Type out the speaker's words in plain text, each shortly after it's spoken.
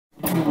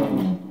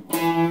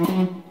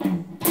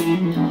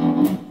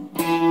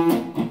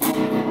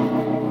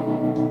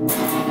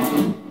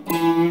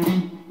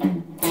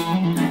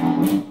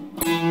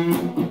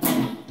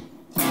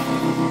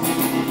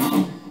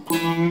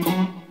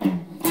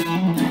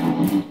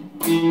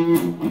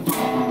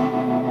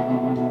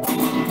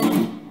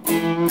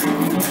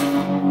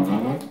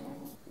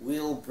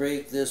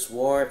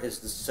is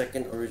the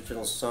second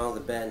original song the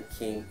band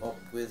came up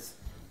with,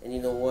 and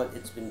you know what,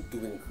 it's been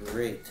doing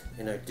great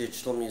in our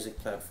digital music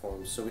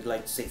platforms, so we'd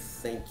like to say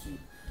thank you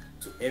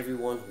to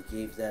everyone who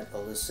gave that a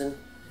listen.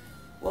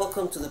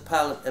 Welcome to the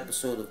pilot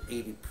episode of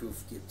 80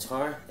 Proof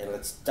Guitar, and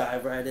let's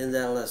dive right in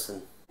that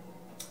lesson.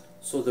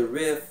 So the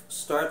riff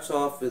starts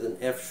off with an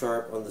F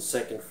sharp on the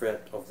 2nd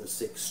fret of the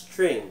 6th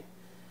string,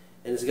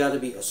 and it's got to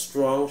be a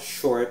strong,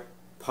 short,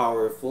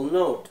 powerful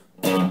note.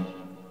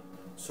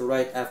 So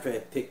right after I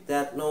pick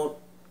that note,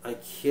 I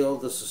kill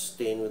the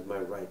sustain with my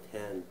right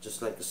hand,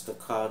 just like a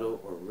staccato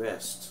or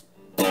rest.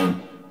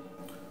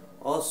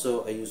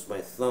 Also, I use my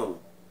thumb.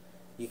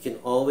 You can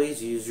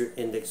always use your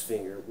index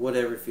finger,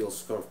 whatever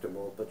feels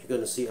comfortable, but you're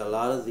going to see a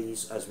lot of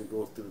these as we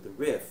go through the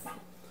riff.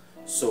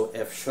 So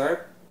F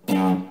sharp,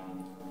 then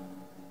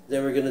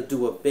we're going to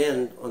do a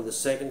bend on the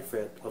 2nd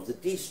fret of the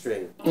D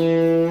string.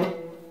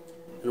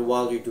 And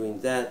while you're doing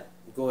that,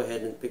 go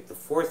ahead and pick the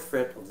 4th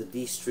fret of the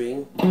D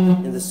string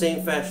in the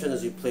same fashion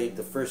as you played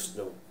the first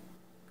note.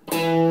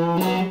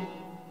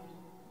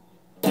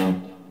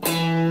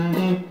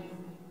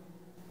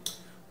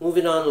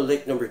 Moving on to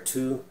lick number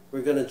 2,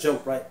 we're going to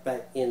jump right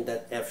back in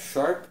that F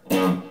sharp,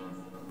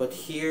 but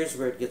here's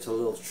where it gets a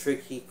little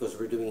tricky because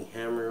we're doing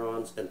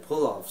hammer-ons and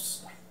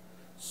pull-offs.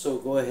 So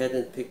go ahead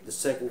and pick the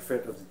 2nd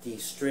fret of the D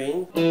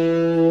string,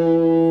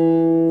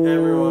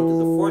 hammer on to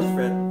the 4th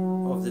fret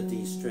of the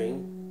D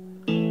string,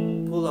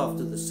 pull off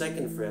to the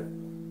 2nd fret,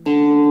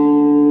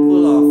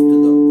 pull off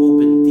to the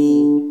open D,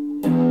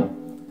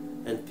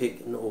 and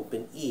pick an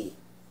open E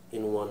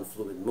in one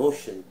fluid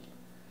motion.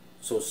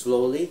 So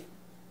slowly.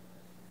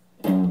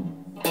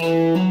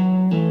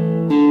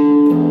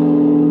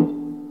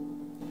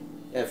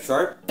 F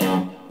sharp,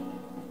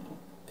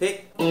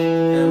 pick,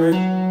 hammer,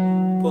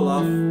 pull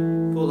off,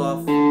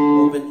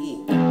 open E.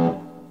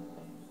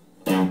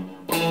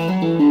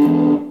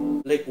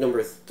 Lick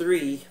number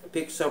 3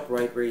 picks up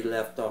right where you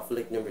left off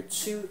lick number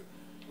 2,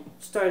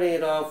 starting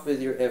it off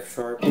with your F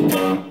sharp,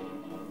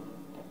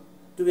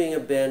 doing a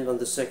bend on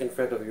the 2nd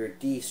fret of your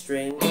D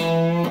string,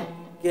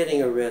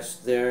 getting a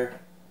rest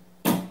there,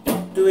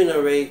 doing a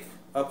rake,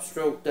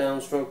 upstroke,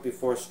 downstroke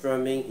before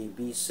strumming a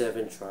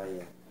B7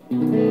 triad.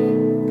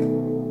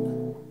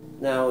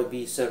 Now a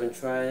B7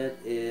 triad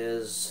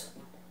is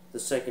the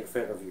 2nd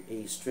fret of your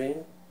A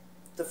string,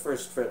 the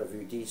 1st fret of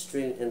your D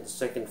string, and the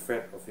 2nd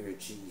fret of your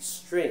G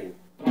string.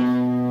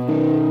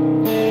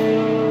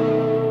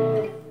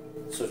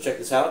 So check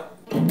this out.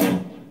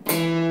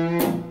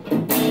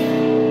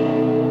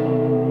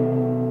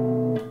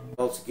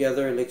 All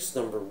together, licks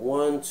number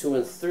 1, 2,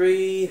 and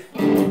 3.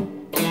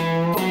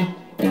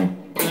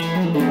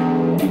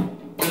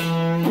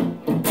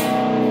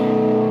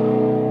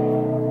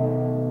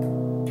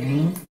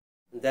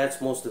 And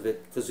that's most of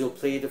it, because you'll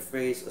play the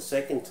phrase a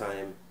second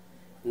time.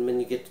 And when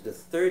you get to the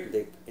 3rd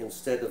lick,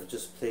 instead of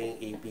just playing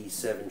a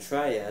B7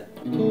 triad,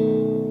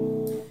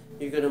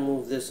 you're going to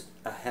move this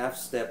a half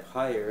step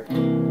higher to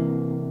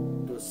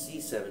a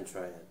C7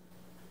 triad.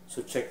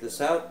 So check this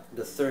out,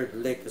 the 3rd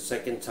lick a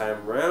second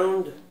time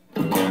round.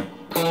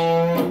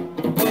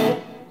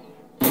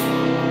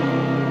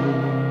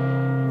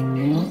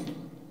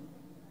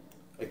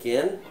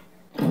 Again.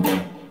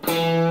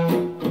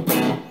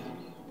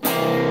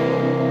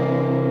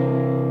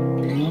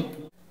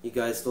 You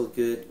guys still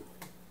good?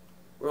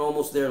 We're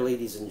almost there,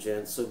 ladies and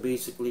gents. So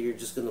basically you're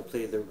just going to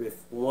play the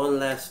riff one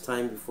last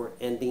time before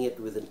ending it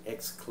with an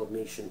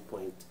exclamation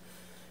point.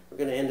 We're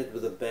going to end it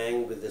with a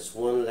bang with this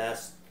one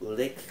last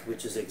lick,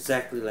 which is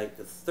exactly like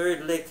the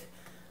 3rd lick,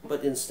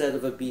 but instead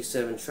of a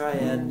B7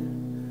 triad,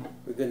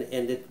 we're going to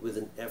end it with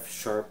an F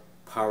sharp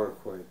power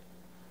chord.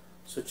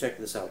 So check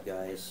this out,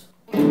 guys.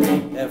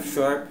 F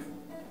sharp,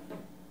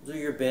 do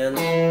your bend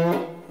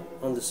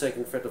on the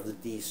 2nd fret of the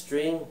D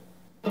string,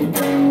 and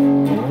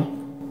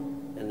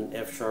an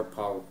F sharp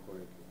power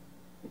chord.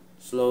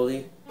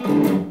 Slowly.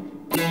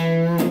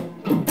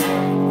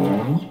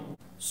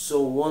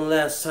 So one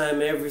last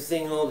time,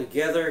 everything all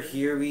together,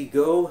 here we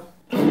go.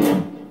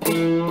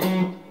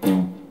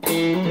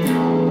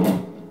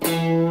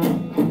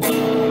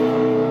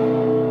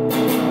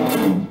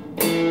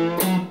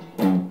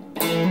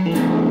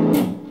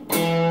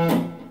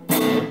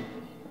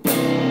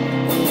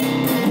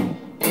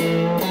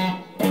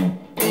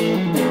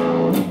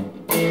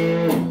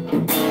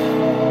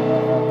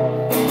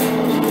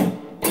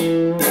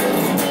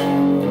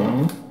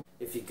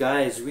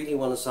 Guys really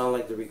want to sound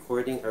like the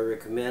recording, I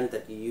recommend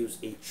that you use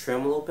a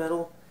tremolo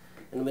pedal,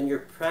 and when you're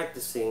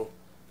practicing,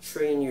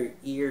 train your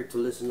ear to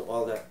listen to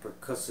all that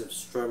percussive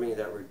strumming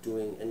that we're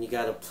doing, and you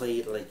gotta play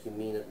it like you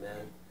mean it,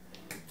 man.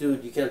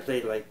 Dude, you can't play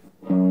it like,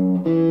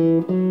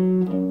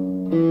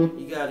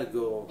 you gotta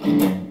go,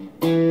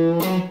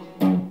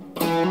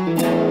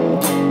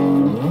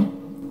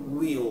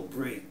 we'll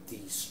break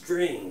these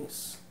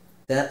strings.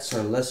 That's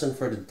our lesson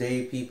for the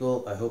day,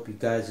 people. I hope you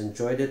guys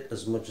enjoyed it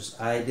as much as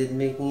I did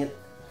making it.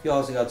 If you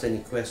also got any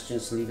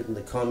questions, leave it in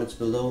the comments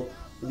below.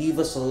 Leave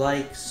us a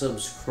like,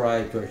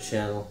 subscribe to our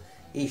channel,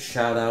 A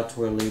shout out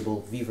to our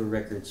label Viva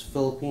Records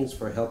Philippines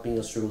for helping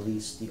us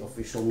release the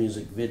official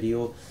music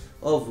video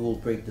of We'll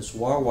Break This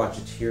War. Watch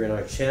it here in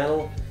our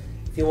channel.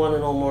 If you want to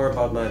know more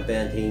about my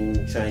band, Hey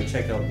Moonshine,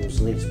 check out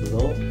those links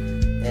below.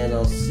 And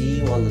I'll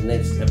see you on the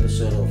next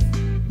episode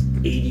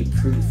of 80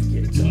 Proof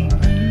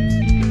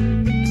Guitar.